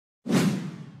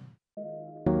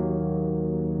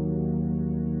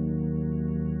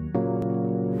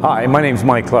Hi, my name's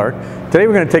Mike Clark. Today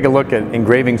we're going to take a look at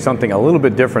engraving something a little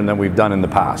bit different than we've done in the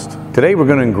past. Today we're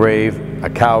going to engrave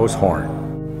a cow's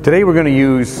horn. Today we're going to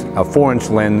use a 4-inch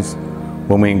lens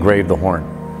when we engrave the horn.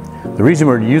 The reason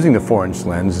we're using the 4-inch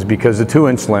lens is because the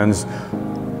 2-inch lens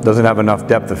doesn't have enough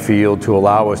depth of field to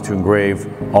allow us to engrave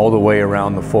all the way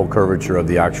around the full curvature of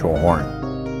the actual horn.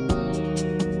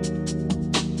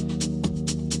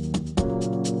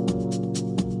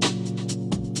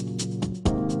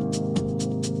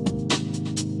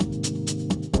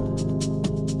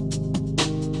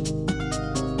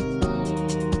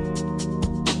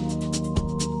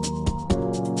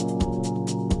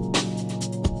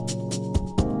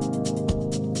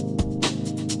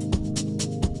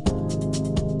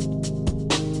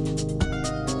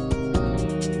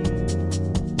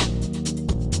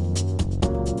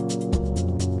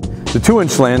 The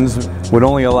 2-inch lens would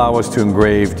only allow us to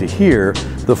engrave to here.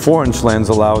 The 4-inch lens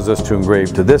allows us to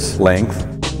engrave to this length.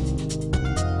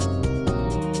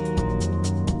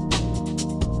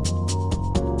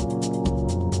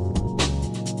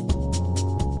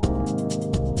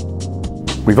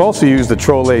 We've also used the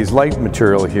TroLase light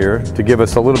material here to give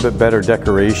us a little bit better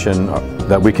decoration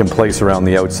that we can place around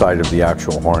the outside of the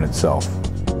actual horn itself.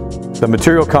 The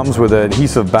material comes with an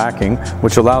adhesive backing,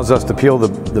 which allows us to peel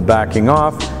the backing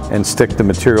off and stick the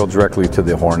material directly to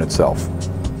the horn itself.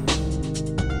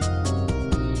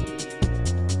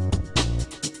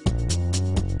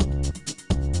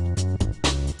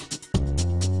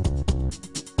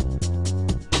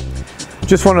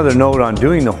 Just one other note on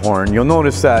doing the horn, you'll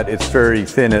notice that it's very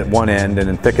thin at one end and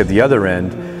then thick at the other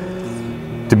end.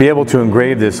 To be able to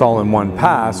engrave this all in one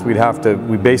pass, we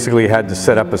basically had to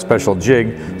set up a special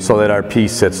jig so that our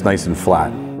piece sits nice and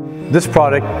flat. This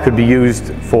product could be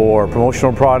used for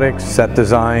promotional products, set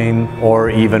design, or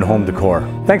even home decor.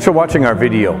 Thanks for watching our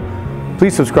video.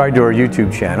 Please subscribe to our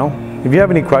YouTube channel. If you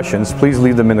have any questions, please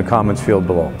leave them in the comments field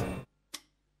below.